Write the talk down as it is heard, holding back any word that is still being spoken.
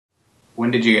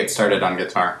When did you get started on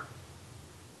guitar?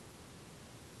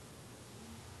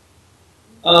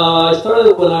 I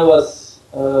started when I was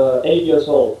 8 years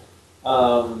old.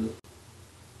 I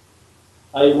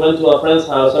went to a friend's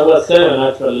house. I was 7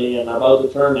 actually, and about to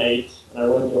turn 8. And I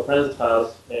went to a friend's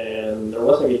house, and there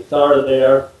was a guitar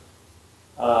there.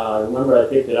 I remember I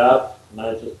picked it up, and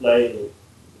I just played with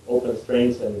open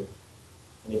strings, and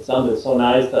it sounded so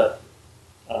nice that,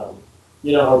 um,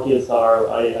 you know how kids are.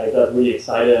 I got really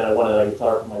excited, and I wanted a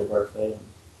guitar for my birthday.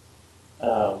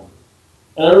 Um,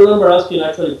 and I remember asking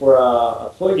actually for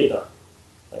a toy guitar,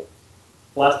 like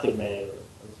plastic made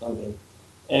or something.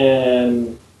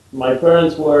 And my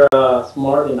parents were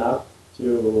smart enough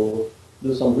to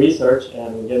do some research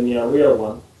and get me a real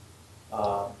one.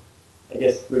 Uh, I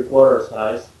guess 3/4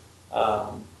 size.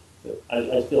 Um,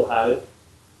 I still have it,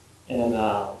 and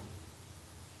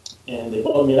they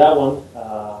bought me that one.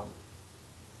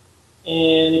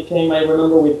 And it came, I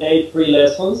remember, with 8 free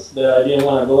lessons that I didn't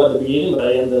want to go at the beginning, but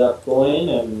I ended up going,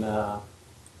 and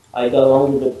I got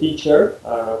along with the teacher,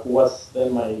 who was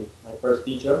then my first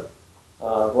teacher,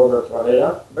 Robert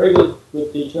Rivera. Very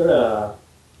good teacher,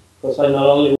 because I not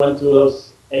only went to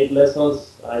those 8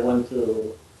 lessons, I went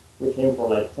to with him for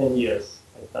like 10 years.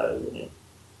 I started with him.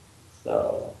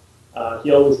 So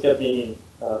he always kept me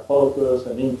focused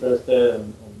and interested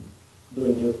and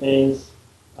doing new things.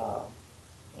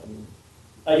 And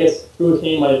I guess through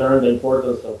him I learned the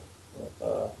importance of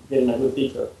getting a good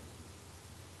teacher.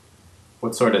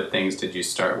 What sort of things did you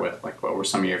start with? Like, what were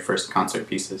some of your first concert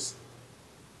pieces?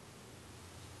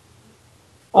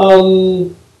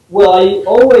 Well, I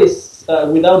always,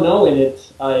 without knowing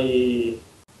it,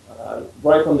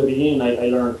 right from the beginning, I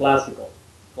learned classical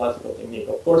technique.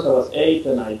 Of course, I was 8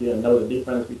 and I didn't know the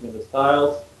difference between the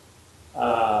styles.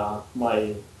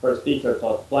 My first teacher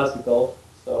taught classical,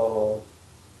 so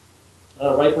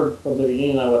right from the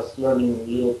beginning, I was learning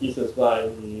little pieces by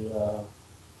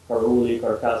Carulli,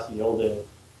 Carcassi, all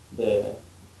the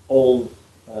old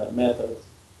methods.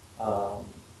 Um,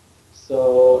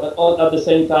 so at the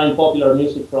same time, popular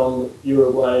music from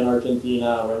Uruguay and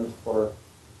Argentina arranged for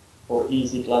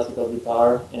easy classical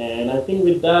guitar, and I think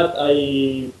with that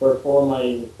I performed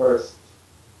my first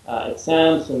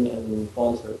exams and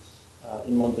concerts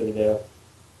in Montevideo.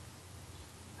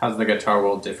 How's the guitar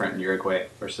world different in Uruguay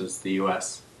versus the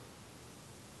US?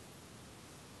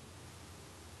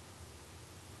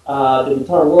 The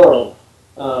guitar world.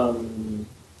 Um,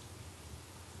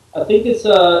 I think it's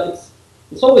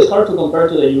always hard to compare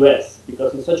to the U.S.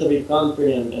 because it's such a big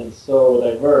country and so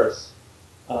diverse.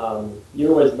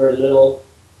 Uruguay is very little,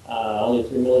 only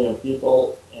 3 million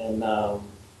people, and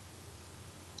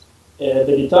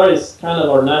the guitar is kind of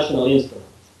our national instrument.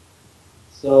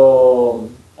 So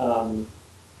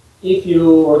if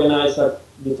you organize a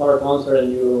guitar concert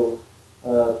and you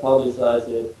publicize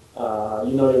it,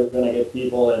 you know you're going to get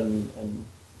people and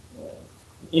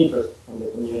interest from the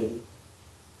community.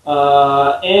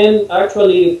 And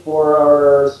actually, for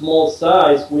our small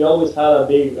size, we always had a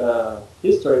big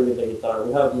history with the guitar.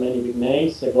 We have many big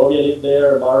names. Segovia lived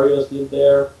there, Barrios lived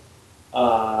there,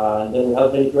 and then we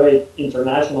have many great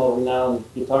international renowned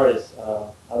guitarists.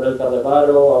 Abel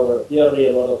Carlevaro, Albert Pierri,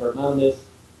 Eduardo Fernandez,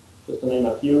 just to name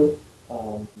a few.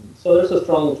 So there's a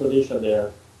strong tradition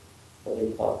there for the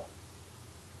guitar.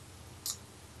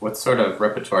 What sort of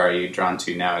repertoire are you drawn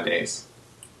to nowadays?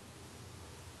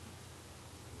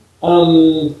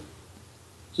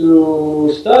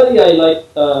 To study, I like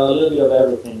a little bit of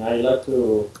everything. I like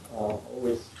to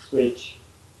always switch.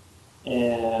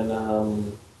 And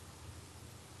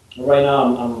right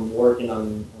now I'm working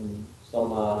on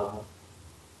some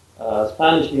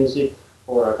Spanish music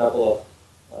for a couple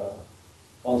of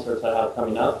concerts I have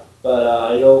coming up. But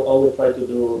I always try to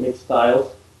do mixed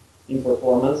styles in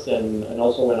performance and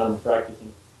also when I'm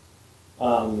practicing.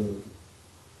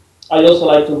 I also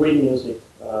like to read music,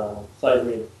 sight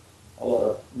read a lot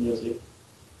of music.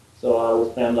 So I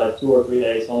will spend like 2 or 3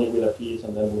 days only with a piece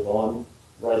and then move on,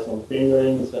 write some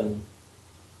fingerings and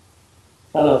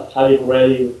kind of have it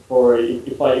ready for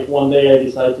if one day I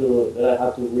decide that I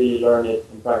have to really learn it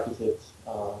and practice it,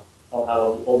 I'll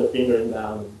have all the fingering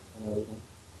down and everything.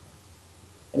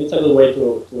 And it's a good way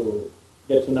to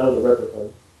get to know the repertoire.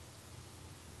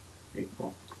 Very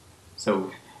cool.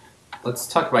 So let's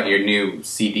talk about your new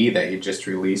CD that you just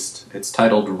released. It's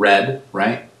titled Red,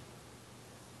 right?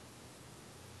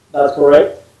 That's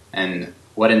correct. And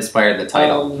what inspired the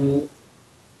title?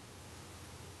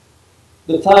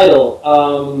 The title,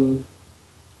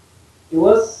 it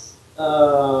was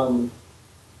kind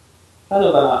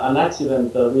of an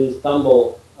accident that we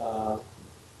stumbled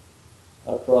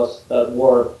across that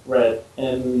word, red,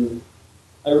 and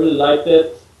I really liked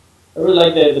it. I really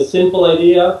like the simple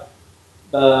idea,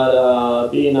 but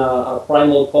being a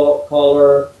primal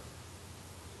color,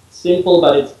 simple,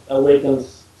 but it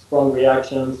awakens strong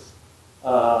reactions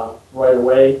right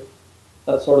away.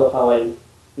 That's sort of how I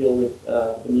feel with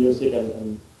the music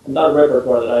and that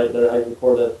repertoire that I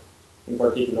recorded in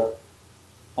particular.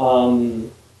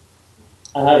 Um,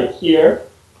 I have it here.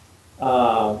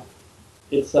 Uh,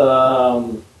 it's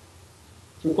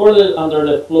recorded under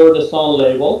the Fleur de Son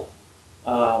label,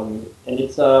 and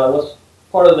it's was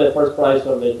part of the first prize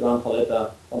of the Joan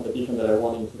Paleta competition that I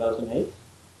won in 2008.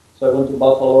 So I went to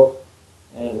Buffalo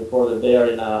and recorded there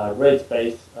in a great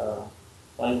space,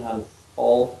 Kleinhans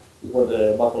Hall, where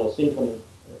the Buffalo Symphony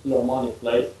Philharmonic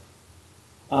plays.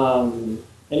 And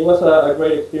it was a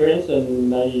great experience,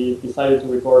 and I decided to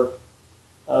record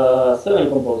 7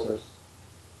 composers.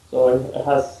 So it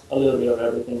has a little bit of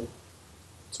everything.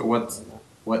 So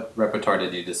what repertoire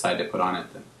did you decide to put on it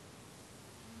then?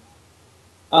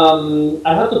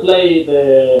 I had to play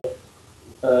the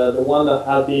one that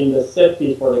had been the set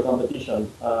piece for the competition,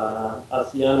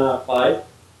 Asiana 5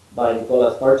 by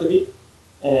Nicolas Sartor,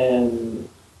 and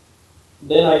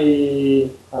then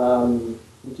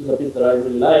which is a piece that I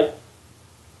really like,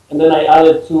 and then I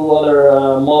added 2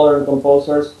 other modern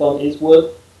composers, Tom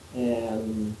Eastwood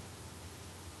and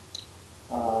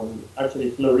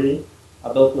actually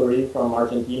Abel Fleury from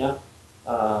Argentina.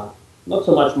 Not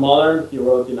so much modern, he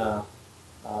wrote in a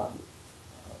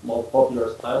more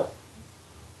popular style.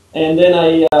 And then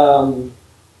I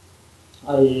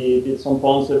did some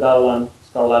poems with Alan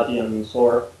Scarlatti and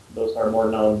Sor. Those are more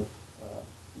known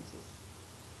pieces.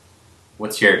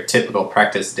 What's your typical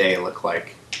practice day look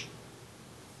like?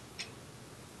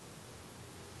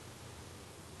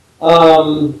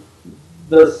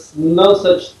 There's no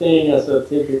such thing as a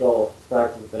typical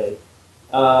practice day.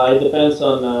 It depends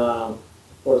on, of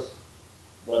course,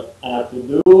 what I have to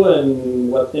do and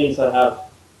what things I have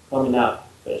coming up,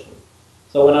 especially.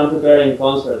 So when I'm preparing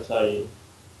concerts, I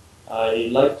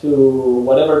like to,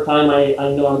 whatever time I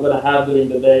know I'm going to have during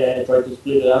the day, I try to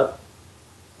split it up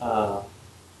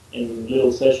in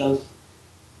little sessions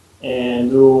and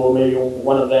do maybe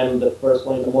one of them, the first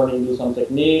one in the morning, do some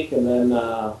technique, and then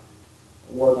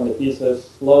work on the pieces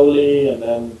slowly, and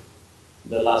then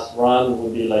the last run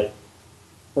would be like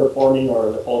performing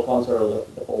or the whole concert or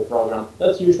the whole program.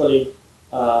 That's usually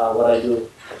what I do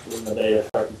during the day of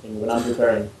practicing when I'm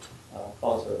preparing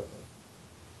concert.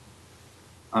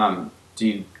 Do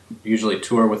you usually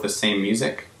tour with the same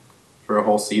music for a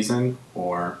whole season,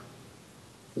 or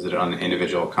is it on an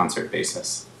individual concert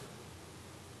basis?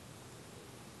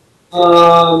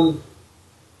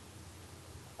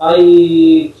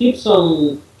 I keep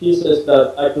some pieces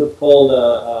that I could call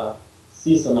the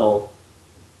seasonal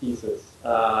pieces.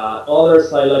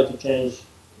 Others I like to change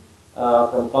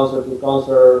from concert to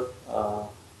concert,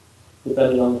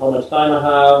 depending on how much time I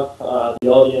have, the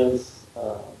audience,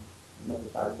 many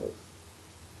factors.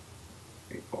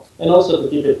 Cool. And also to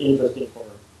keep it interesting for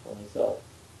myself.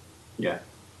 Yeah.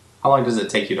 How long does it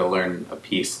take you to learn a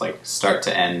piece, like start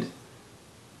to end,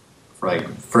 for like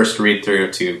first read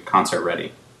through to concert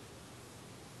ready?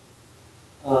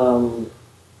 Of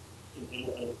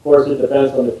course, it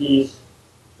depends on the piece.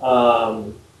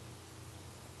 I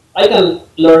can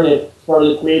learn it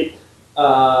fairly quick,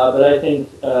 but I think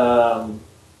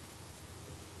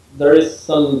there is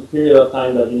some period of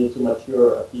time that you need to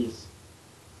mature a piece.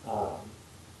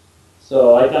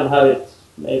 So I can have it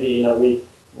maybe in a week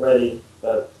ready,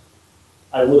 but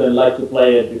I wouldn't like to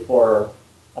play it before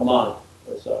a month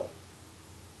or so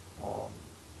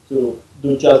to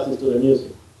do justice to the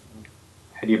music.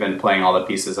 Had you been playing all the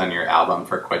pieces on your album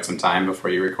for quite some time before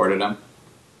you recorded them?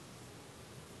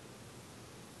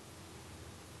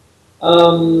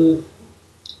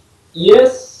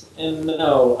 Yes and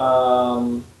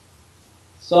no.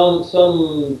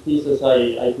 Some pieces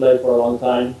I played for a long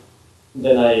time,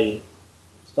 then I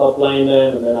stopped playing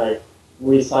them, and then I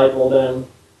recycle them.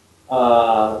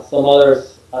 Some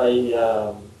others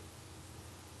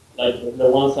like the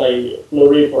ones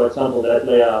Fleury, for example, that I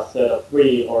play a set of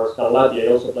 3, or Scarlatti, I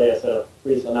also play a set of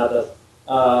 3 sonatas.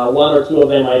 1 or 2 of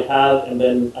them I had, and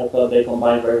then I thought they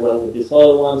combined very well with this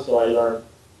other one, so I learned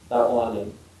that one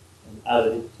and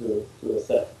added it to the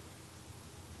set.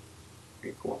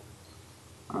 Very cool.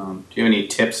 Do you have any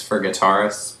tips for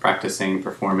guitarists practicing,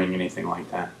 performing, anything like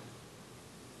that?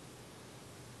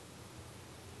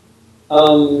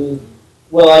 Well,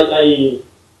 I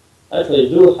actually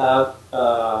do have.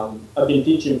 I've been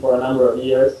teaching for a number of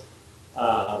years,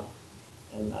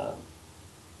 and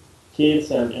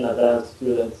kids and advanced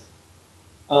students.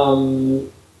 I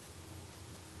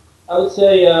would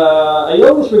say I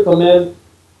always recommend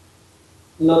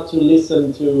not to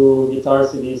listen to guitar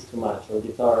CDs too much or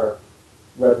guitar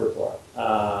repertoire.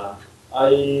 I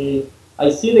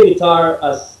see the guitar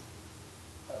as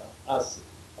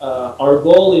our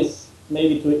goal is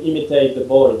maybe to imitate the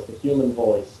voice, the human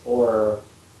voice, or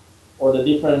the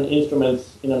different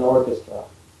instruments in an orchestra.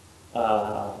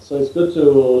 So it's good to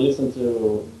listen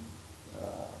to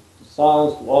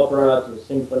songs, to opera, to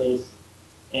symphonies,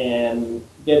 and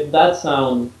get that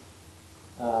sound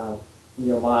in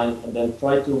your mind, and then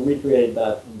try to recreate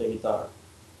that in the guitar.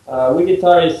 We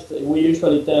guitarists, we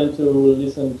usually tend to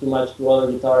listen too much to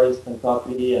other guitarists and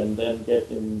copy, and then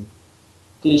get in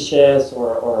cliches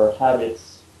or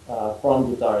habits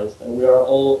from guitarists, and we are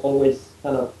always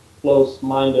kind of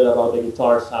close-minded about the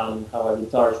guitar sound, how a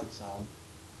guitar should sound.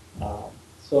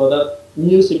 So that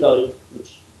musically,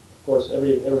 which of course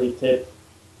every tip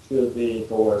should be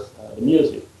towards the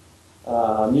music.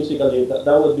 Musically,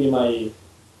 that would be my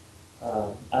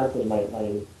actually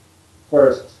my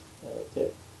first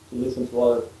tip, to listen to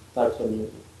other types of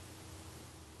music.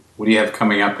 What do you have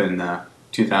coming up in the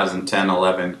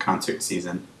 2010-11 concert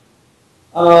season?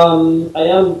 I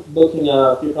am booking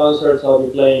a few concerts. I'll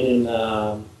be playing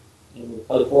in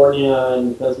California,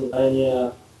 in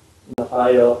Pennsylvania, in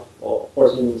Ohio, well, of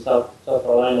course in South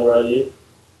Carolina where I live,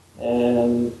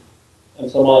 and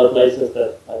some other places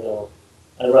that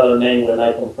I'd rather name when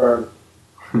I confirm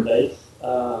the dates.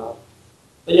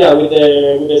 But yeah, with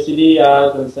the CD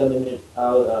out and sending it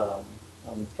out,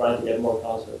 I'm trying to get more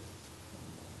concerts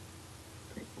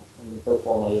and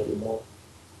perform a little bit more.